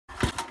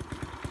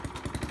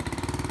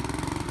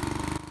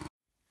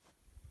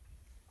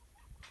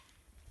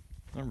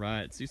All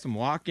right, let's do some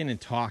walking and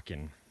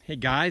talking. Hey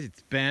guys,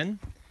 it's Ben.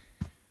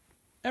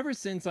 Ever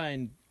since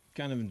I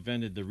kind of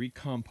invented the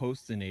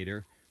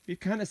ComCHOMPinator, we've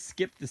kind of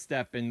skipped the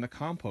step in the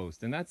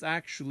compost, and that's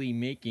actually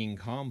making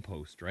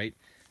compost, right?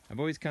 I've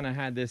always kind of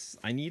had this,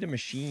 I need a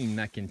machine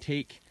that can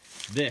take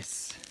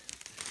this,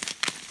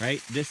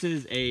 right? This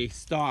is a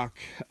stalk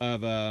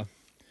of a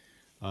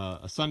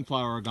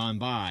sunflower gone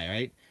by,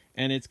 right?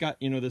 And it's got,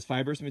 you know, this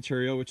fibrous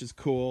material, which is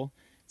cool.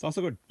 It's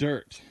also got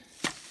dirt.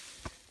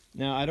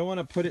 Now, I don't want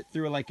to put it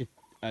through like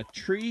a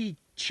tree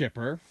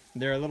chipper.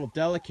 They're a little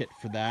delicate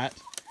for that.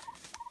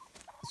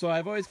 So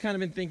I've always kind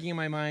of been thinking in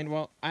my mind,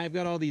 well, I've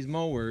got all these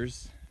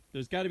mowers.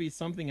 There's got to be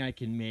something I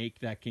can make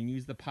that can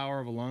use the power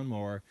of a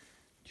lawnmower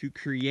to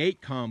create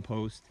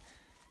compost,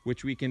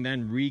 which we can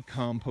then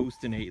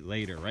recompostinator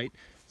later, right?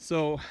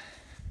 So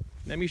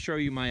let me show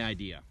you my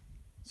idea.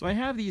 So I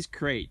have these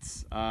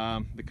crates.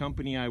 The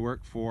company I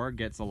work for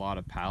gets a lot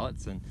of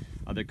pallets, and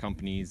other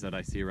companies that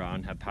I see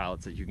around have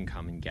pallets that you can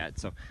come and get.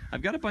 So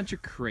I've got a bunch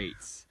of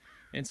crates.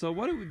 And so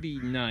what it would be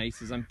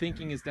nice is I'm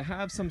thinking is to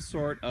have some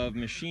sort of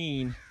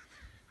machine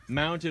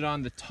mounted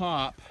on the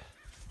top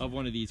of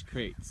one of these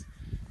crates.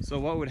 So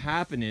what would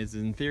happen is,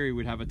 in theory,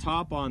 we'd have a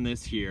top on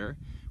this here.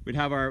 We'd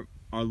have our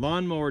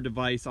lawnmower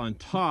device on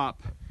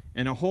top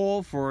and a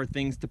hole for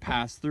things to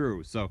pass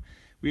through. So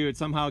we would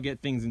somehow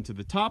get things into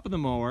the top of the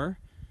mower.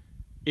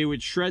 It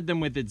would shred them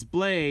with its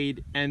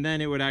blade, and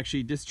then it would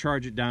actually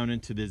discharge it down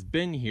into this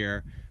bin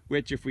here,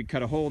 which if we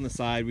cut a hole in the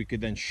side, we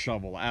could then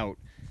shovel out.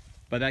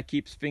 But that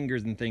keeps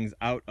fingers and things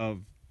out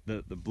of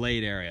the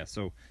blade area.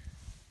 So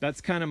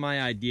that's kind of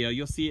my idea.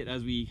 You'll see it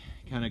as we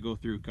kind of go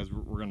through, because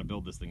we're going to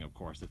build this thing, of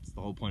course. It's the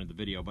whole point of the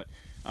video. But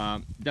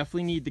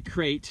definitely need the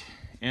crate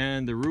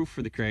and the roof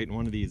for the crate, and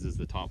one of these is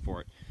the top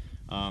for it,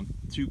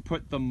 to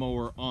put the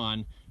mower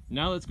on.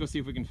 Now let's go see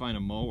if we can find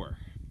a mower.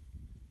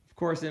 Of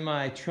course, in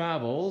my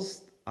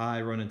travels,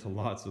 I run into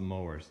lots of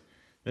mowers.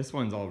 This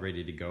one's all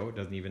ready to go. It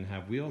doesn't even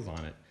have wheels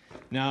on it.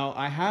 Now,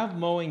 I have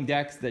mowing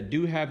decks that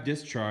do have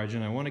discharge,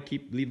 and I want to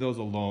leave those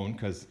alone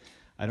because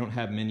I don't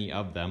have many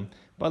of them.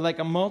 But like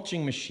a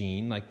mulching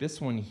machine, like this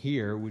one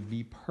here, would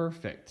be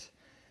perfect,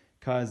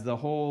 because the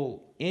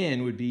whole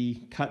in would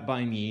be cut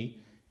by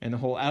me, and the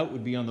whole out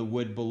would be on the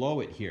wood below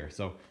it here.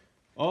 So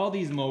all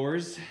these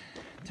mowers,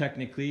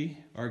 technically,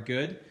 are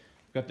good.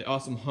 We've got the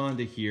awesome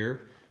Honda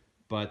here,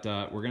 but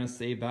we're going to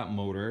save that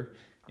motor.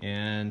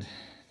 And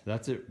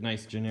that's a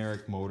nice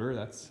generic motor.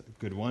 That's a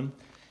good one.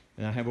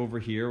 And I have over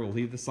here, we'll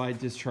leave the side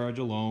discharge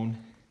alone.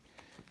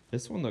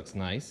 This one looks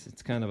nice.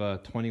 It's kind of a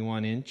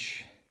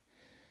 21-inch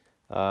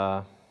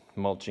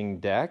mulching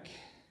deck.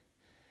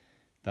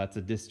 That's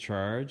a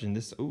discharge. And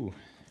this, ooh,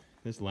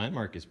 this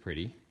Landmark is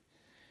pretty.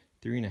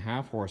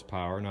 3.5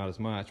 horsepower, not as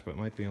much, but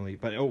might be only,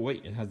 but oh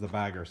wait, it has the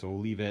bagger, so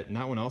we'll leave it. And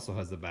that one also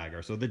has the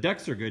bagger. So the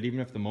decks are good, even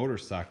if the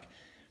motors suck.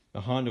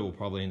 The Honda will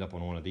probably end up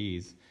on one of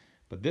these.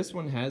 But this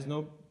one has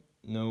no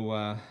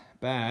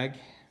bag,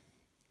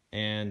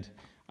 and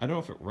I don't know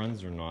if it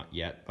runs or not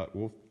yet, but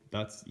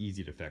that's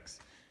easy to fix.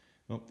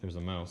 Oh, there's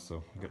a mouse,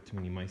 so I've got too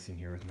many mice in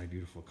here with my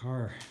beautiful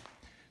car.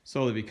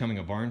 Slowly becoming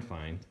a barn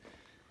find.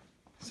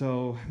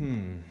 So,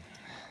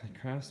 the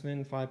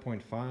Craftsman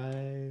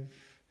 5.5,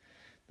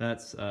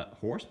 that's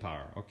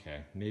horsepower.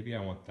 Okay, maybe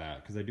I want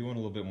that, because I do want a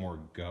little bit more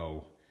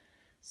go.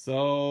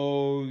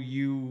 So,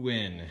 you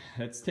win.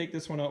 Let's take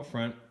this one out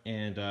front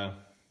and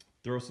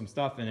throw some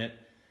stuff in it,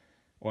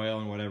 oil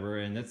and whatever,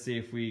 and let's see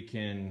if we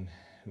can,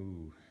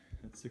 ooh,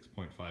 that's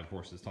 6.5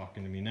 horses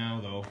talking to me now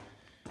though.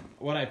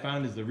 What I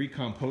found is the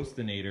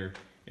ComPostinator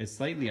is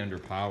slightly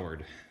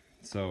underpowered,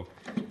 so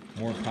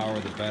more power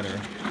the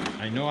better.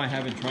 I know I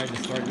haven't tried to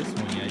start this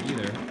one yet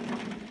either.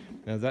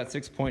 Now is that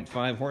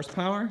 6.5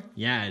 horsepower?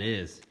 Yeah, it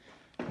is.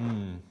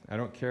 I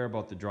don't care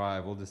about the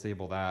drive, we'll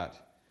disable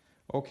that.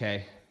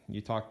 Okay, you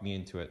talked me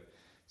into it.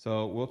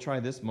 So we'll try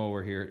this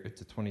mower here.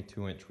 It's a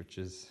 22-inch, which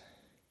is,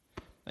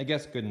 I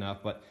guess, good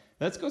enough, but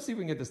let's go see if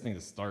we can get this thing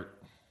to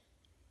start.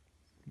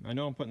 I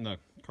know I'm putting the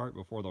cart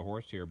before the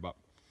horse here, but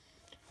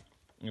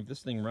if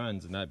this thing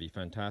runs, then that'd be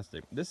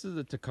fantastic. This is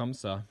a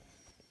Tecumseh,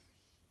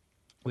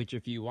 which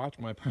if you watch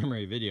my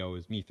primary video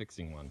is me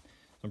fixing one.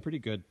 So I'm pretty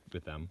good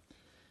with them.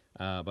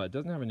 But it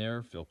doesn't have an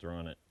air filter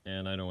on it,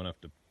 and I don't want to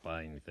have to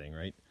buy anything,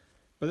 right?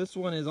 But this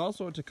one is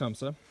also a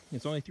Tecumseh.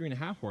 It's only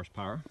 3.5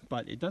 horsepower,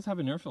 but it does have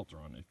an air filter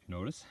on it, if you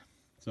notice.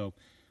 So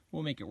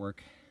we'll make it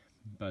work.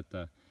 But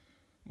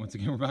once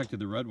again, we're back to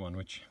the red one,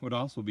 which would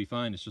also be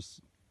fine. It's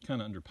just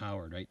kind of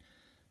underpowered, right?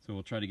 So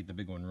we'll try to get the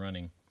big one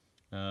running.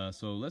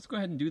 So let's go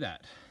ahead and do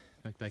that.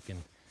 In fact, I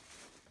can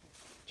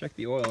check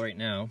the oil right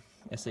now.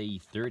 SAE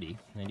 30,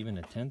 not even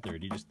a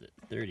 1030, just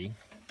a 30.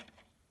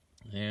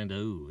 And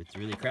oh, it's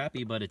really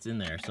crappy, but it's in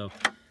there. So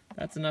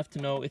that's enough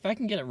to know if I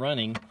can get it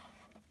running,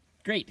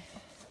 great.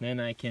 Then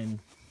I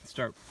can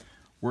start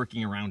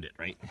working around it,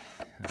 right?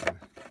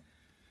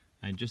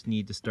 I just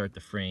need to start the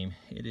frame.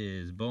 It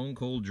is bone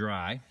cold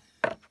dry,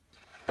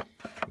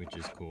 which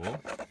is cool.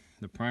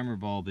 The primer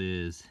bulb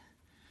is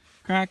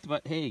cracked,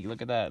 but hey,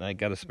 look at that. I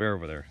got a spare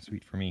over there.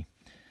 Sweet for me.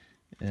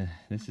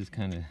 This is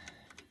kind of,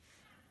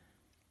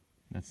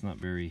 That's not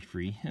very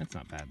free. That's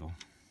not bad though.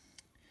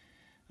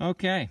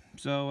 Okay,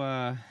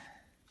 so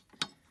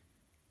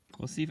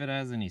we'll see if it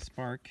has any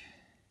spark.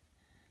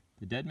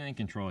 The dead man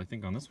control, I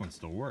think, on this one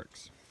still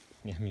works.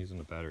 Yeah, I'm using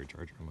a battery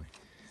charger on my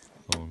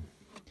phone.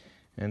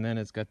 And then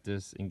it's got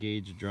this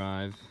engage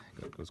drive.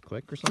 It goes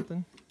click or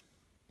something.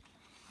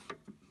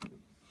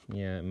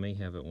 Yeah, it may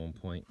have at one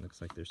point. Looks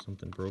like there's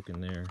something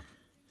broken there.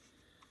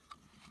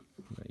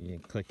 But you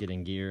click it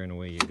in gear and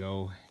away you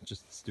go.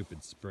 Just a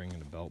stupid spring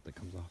and a belt that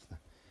comes off. Don't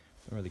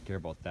really care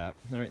about that.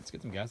 All right, let's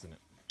get some gas in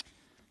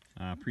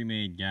it.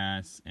 Pre-made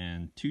gas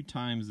and 2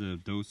 times the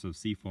dose of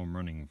seafoam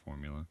running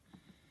formula.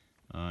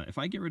 If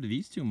I get rid of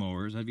these 2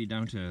 mowers, I'd be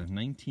down to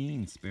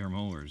 19 spare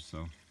mowers,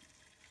 so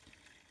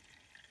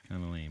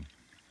kind of lame,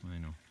 I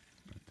know.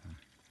 But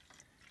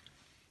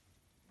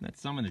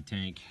that's some of the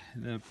tank.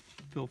 The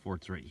fill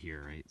fort's right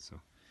here, right? So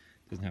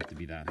it doesn't have to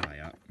be that high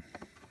up.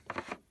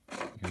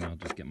 And I'll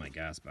just get my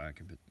gas back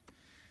if it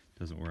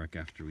doesn't work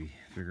after we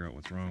figure out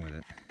what's wrong with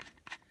it.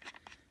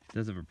 It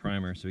does have a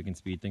primer, so we can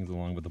speed things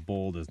along, but the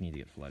bowl does need to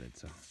get flooded.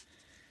 So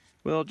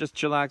we'll just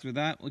chillax with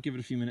that. We'll give it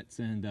a few minutes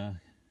and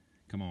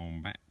come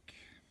on back.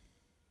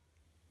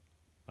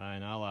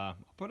 And I'll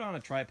put it on a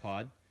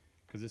tripod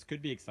because this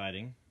could be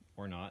exciting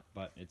or not,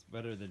 but it's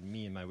better than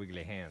me and my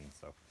wiggly hands.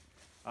 So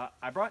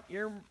I brought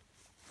ear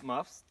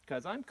muffs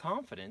because I'm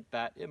confident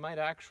that it might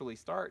actually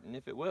start, and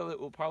if it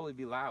will probably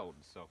be loud.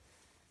 So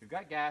we've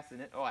got gas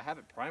in it. Oh, I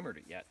haven't primered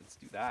it yet. Let's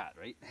do that,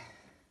 right?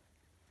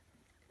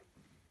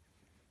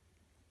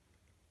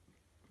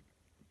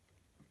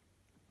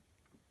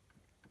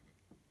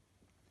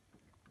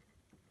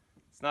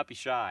 Let's not be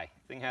shy.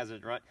 Thing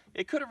hasn't run.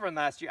 It could have run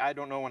last year. I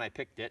don't know when I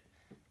picked it.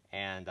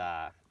 And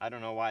I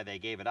don't know why they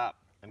gave it up.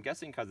 I'm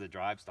guessing because the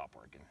drive stopped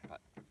working, but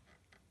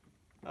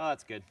oh,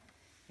 that's good.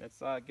 Let's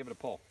give it a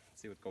pull,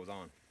 see what goes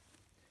on.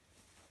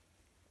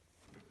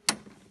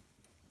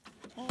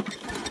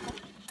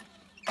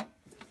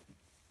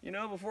 You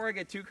know, before I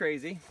get too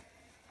crazy,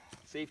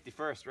 safety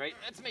first, right?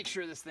 Let's make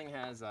sure this thing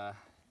has oh,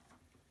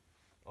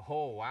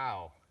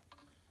 wow.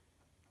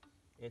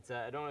 It's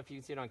I don't know if you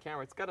can see it on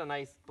camera. It's got a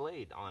nice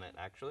blade on it,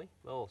 actually.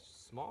 A little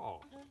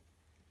small, to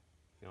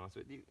be honest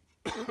with you.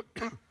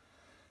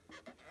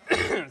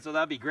 So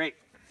that'd be great.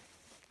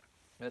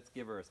 Let's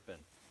give her a spin.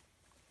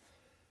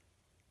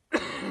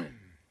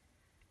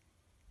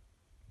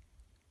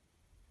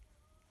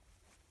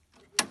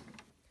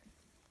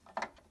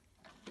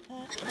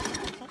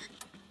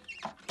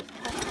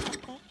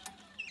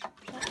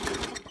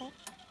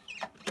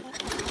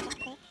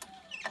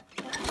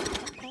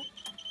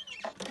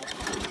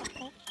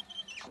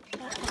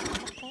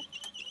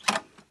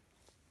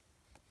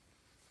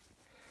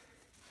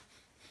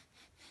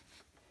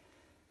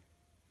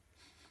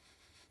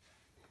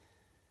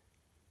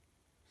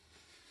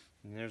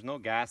 And there's no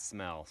gas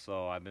smell,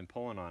 so I've been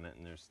pulling on it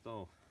and there's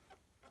still,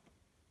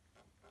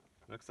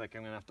 looks like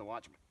I'm gonna have to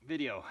watch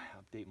video,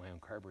 update my own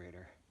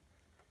carburetor.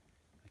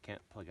 I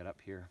can't plug it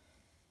up here.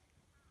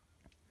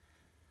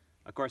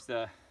 Of course,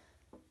 we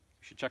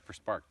should check for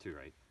spark too,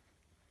 right?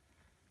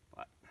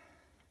 But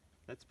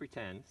let's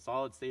pretend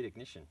solid state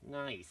ignition.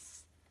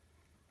 Nice.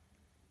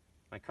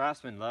 My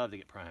Craftsman love to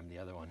get primed, the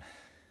other one.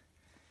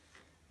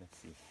 Let's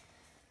see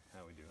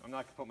how we do. I'm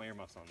not gonna put my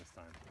earmuffs on this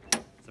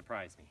time.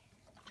 Surprise me.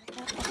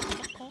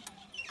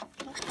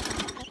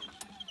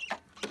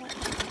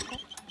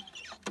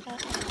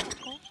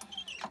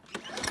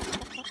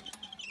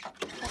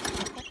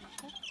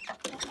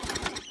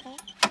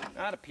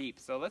 Not a peep.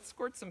 So let's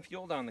squirt some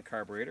fuel down the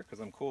carburetor because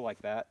I'm cool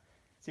like that.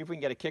 See if we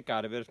can get a kick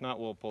out of it. If not,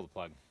 we'll pull the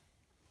plug.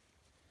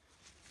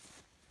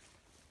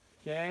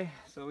 Okay,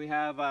 so we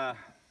have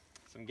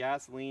some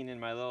gasoline in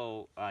my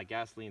little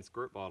gasoline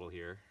squirt bottle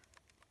here.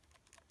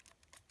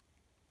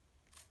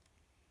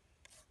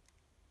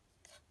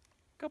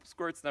 A couple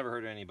squirts never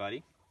hurt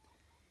anybody,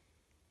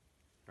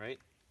 right?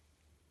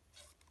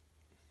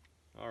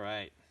 All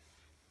right.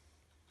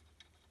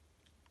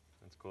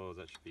 Let's close.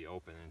 That should be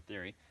open in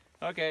theory.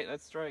 Okay,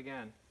 let's try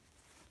again.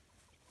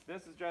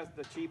 This is just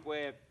the cheap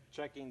way of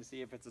checking to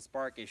see if it's a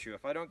spark issue.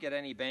 If I don't get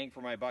any bang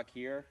for my buck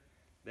here,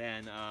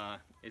 then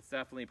it's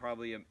definitely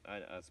probably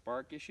a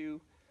spark issue.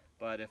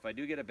 But if I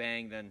do get a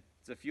bang, then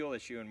it's a fuel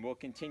issue, and we'll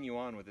continue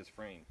on with this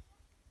frame.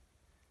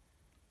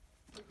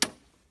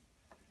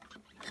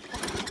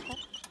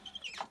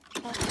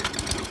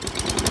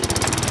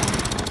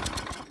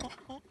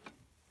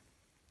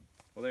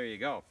 Well, there you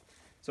go.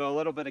 So a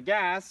little bit of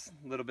gas,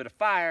 a little bit of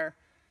fire,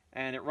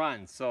 and it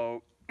runs.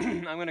 So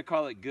I'm going to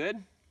call it good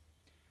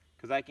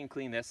because I can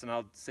clean this and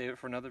I'll save it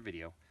for another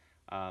video.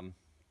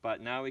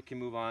 But now we can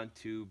move on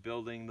to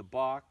building the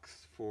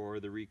box for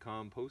the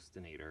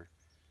ComCHOMPinator.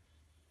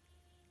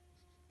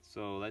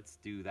 So let's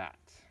do that.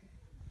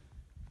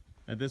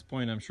 At this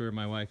point, I'm sure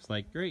my wife's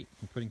like, great,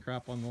 I'm putting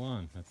crap on the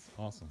lawn. That's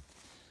awesome.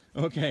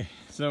 Okay,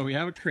 so we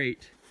have a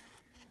crate.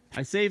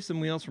 I saved some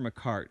wheels from a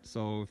cart,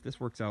 so if this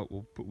works out,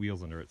 we'll put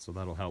wheels under it, so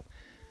that'll help.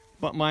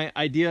 But my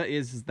idea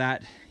is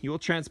that you will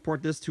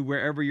transport this to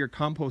wherever you're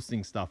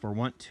composting stuff or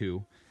want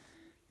to.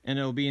 And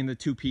it'll be in the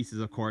 2 pieces,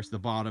 of course, the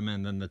bottom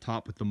and then the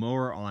top with the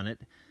mower on it.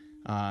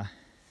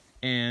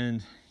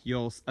 And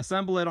you'll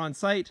assemble it on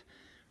site,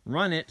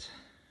 run it,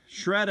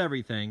 shred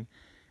everything.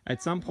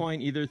 At some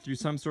point, either through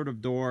some sort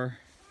of door,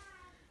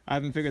 I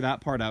haven't figured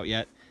that part out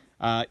yet,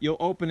 you'll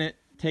open it,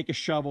 take a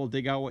shovel,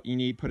 dig out what you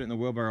need, put it in the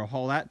wheelbarrow,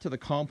 haul that to the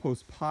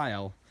compost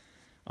pile,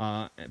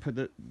 and put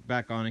it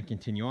back on and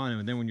continue on.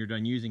 And then when you're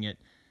done using it,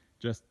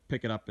 just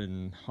pick it up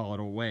and haul it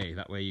away.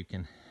 That way you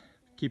can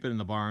keep it in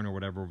the barn or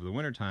whatever over the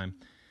winter time.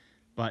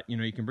 But you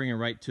know, you can bring it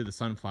right to the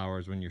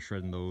sunflowers when you're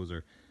shredding those,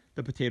 or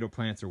the potato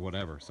plants or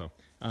whatever. So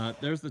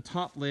there's the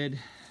top lid.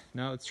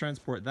 Now let's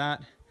transport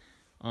that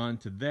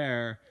onto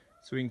there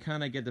so we can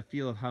kind of get the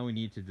feel of how we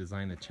need to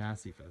design the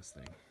chassis for this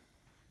thing.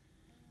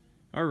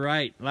 All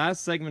right,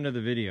 last segment of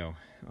the video.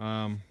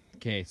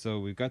 Okay, so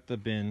we've got the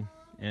bin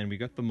and we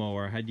got the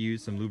mower. I had to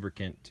use some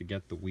lubricant to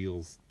get the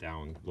wheels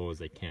down low as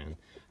they can.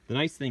 The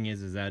nice thing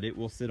is that it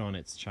will sit on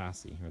its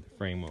chassis, or the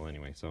frame will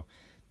anyway. So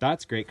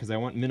that's great because I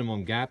want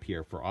minimum gap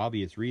here for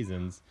obvious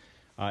reasons.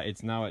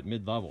 It's now at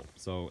mid-level,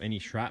 so any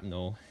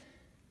shrapnel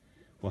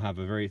will have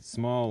a very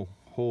small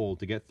hole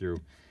to get through,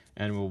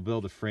 and we'll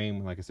build a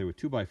frame, like I said, with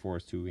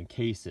 2x4s to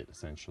encase it,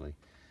 essentially.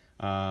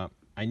 I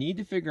need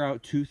to figure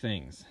out two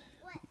things.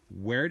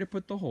 Where to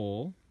put the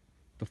hole,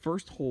 the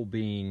first hole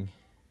being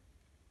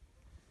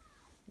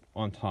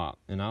on top,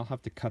 and I'll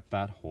have to cut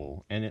that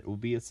hole, and it will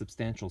be a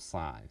substantial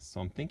size.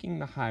 So I'm thinking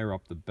the higher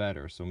up the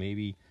better, so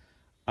maybe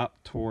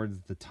up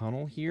towards the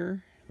tunnel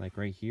here, like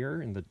right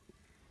here, in the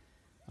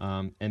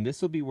and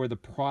this will be where the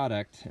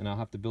product, and I'll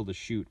have to build a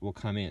chute, will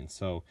come in.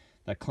 So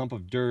that clump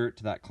of dirt,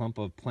 that clump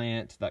of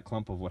plant, that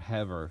clump of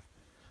whatever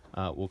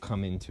will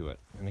come into it.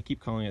 And I keep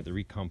calling it the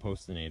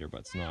ComCHOMPinator, but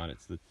it's not.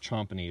 It's the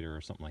ComCHOMPinator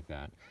or something like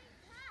that.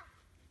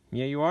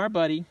 Yeah, you are,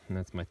 buddy. And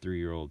that's my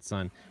 3-year-old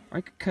son. Or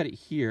I could cut it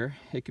here.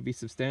 It could be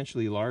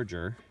substantially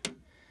larger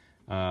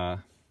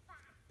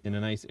in a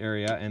nice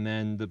area, and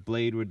then the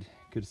blade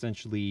could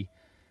essentially,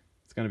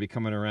 it's going to be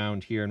coming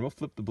around here, and we'll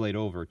flip the blade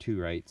over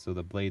too, right? So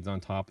the blade's on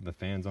top and the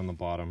fan's on the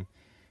bottom.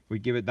 We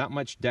give it that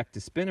much deck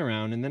to spin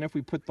around, and then if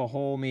we put the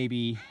hole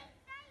maybe,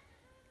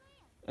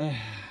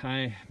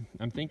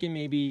 I'm thinking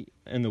maybe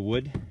in the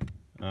wood,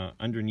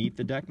 underneath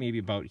the deck, maybe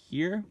about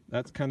here.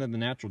 That's kind of the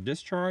natural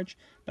discharge.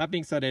 That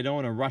being said, I don't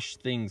want to rush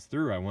things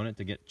through. I want it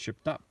to get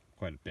chipped up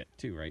quite a bit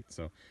too, right?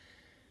 So,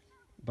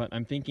 but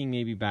I'm thinking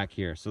maybe back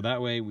here. So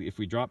that way, if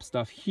we drop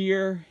stuff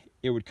here,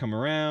 it would come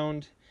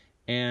around,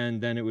 and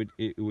then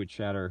it would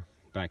shatter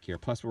back here.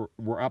 Plus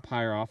we're up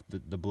higher off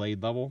the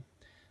blade level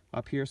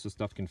up here, so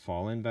stuff can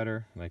fall in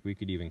better. Like we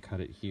could even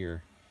cut it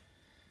here.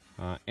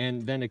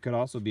 And then it could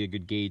also be a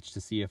good gauge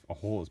to see if a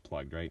hole is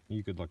plugged, right?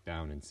 You could look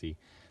down and see.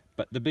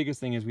 But the biggest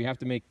thing is we have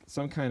to make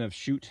some kind of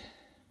chute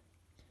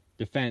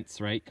defense,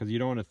 right? Because you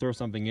don't want to throw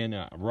something in,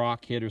 a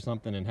rock hit or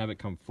something, and have it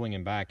come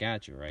flinging back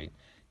at you, right?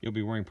 You'll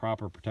be wearing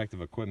proper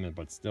protective equipment,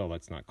 but still,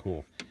 that's not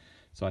cool.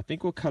 So I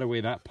think we'll cut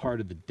away that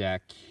part of the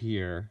deck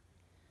here.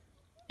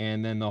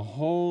 And then the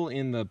hole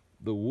in the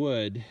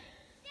wood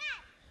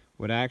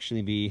would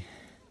actually be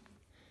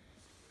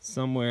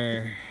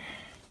somewhere,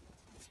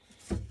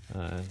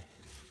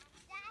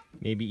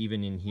 maybe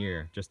even in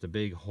here. Just a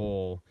big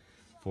hole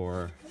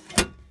for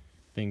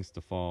things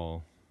to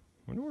fall.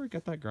 I wonder where I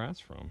got that grass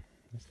from.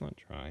 Let's not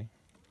try.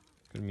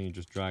 Could have been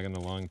just dragging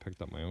along and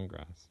picked up my own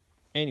grass.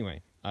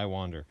 Anyway, I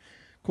wander.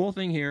 Cool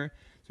thing here,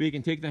 so you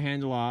can take the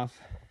handle off,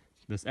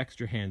 this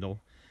extra handle,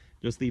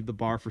 just leave the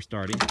bar for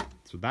starting.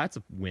 So that's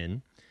a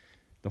win.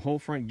 The whole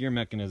front gear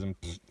mechanism,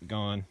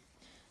 gone.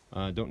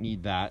 Don't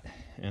need that.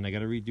 And I got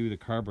to redo the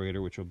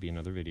carburetor, which will be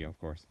another video, of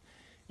course.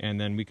 And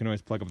then we can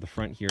always plug up the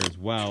front here as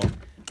well.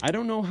 I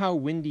don't know how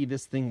windy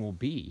this thing will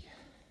be.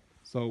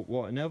 So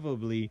we'll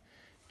inevitably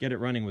get it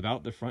running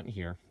without the front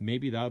here.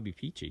 Maybe that'll be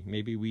peachy.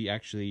 Maybe we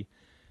actually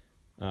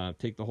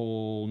take the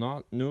whole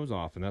nose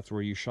off, and that's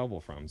where you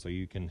shovel from. So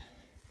you can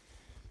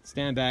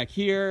stand back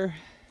here,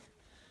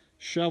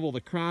 shovel the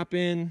crop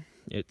in.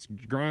 It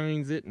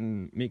grinds it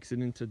and makes it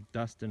into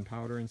dust and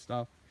powder and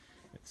stuff.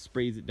 It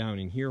sprays it down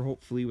in here,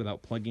 hopefully,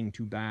 without plugging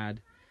too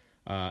bad.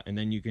 And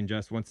then you can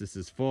just, once this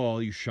is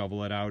full, you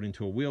shovel it out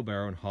into a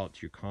wheelbarrow and haul it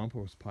to your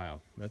compost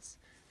pile. That's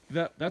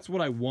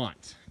what I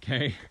want,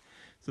 okay?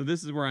 So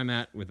this is where I'm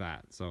at with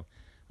that. So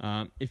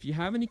if you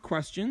have any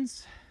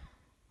questions,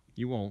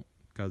 you won't,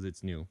 because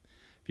it's new.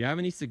 If you have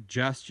any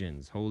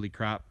suggestions, holy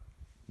crap,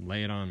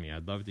 lay it on me.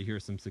 I'd love to hear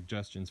some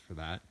suggestions for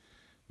that.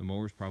 The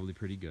mower's probably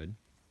pretty good.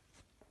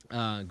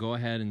 Go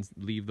ahead and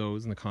leave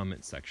those in the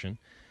comments section.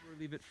 We'll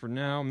leave it for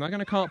now. I'm not going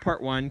to call it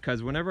part 1,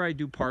 because whenever I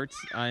do parts,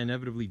 I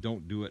inevitably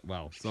don't do it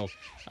well. So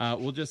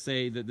we'll just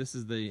say that this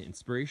is the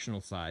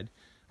inspirational side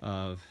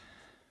of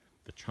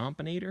the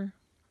ComCHOMPinator.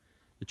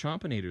 The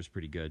ComCHOMPinator is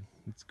pretty good.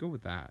 Let's go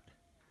with that.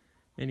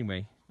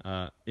 Anyway,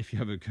 if you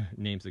have a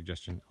name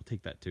suggestion, I'll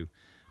take that too.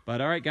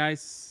 But all right,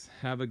 guys,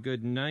 have a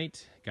good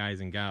night, guys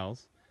and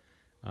gals.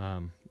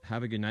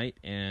 Have a good night,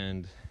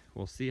 and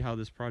we'll see how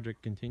this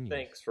project continues.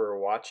 Thanks for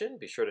watching.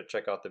 Be sure to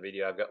check out the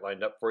video I've got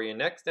lined up for you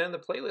next, and the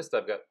playlist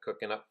I've got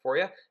cooking up for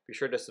you. Be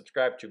sure to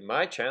subscribe to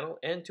my channel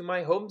and to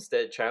my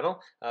homestead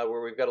channel,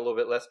 where we've got a little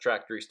bit less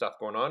tractory stuff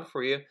going on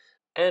for you.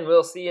 And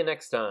we'll see you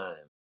next time.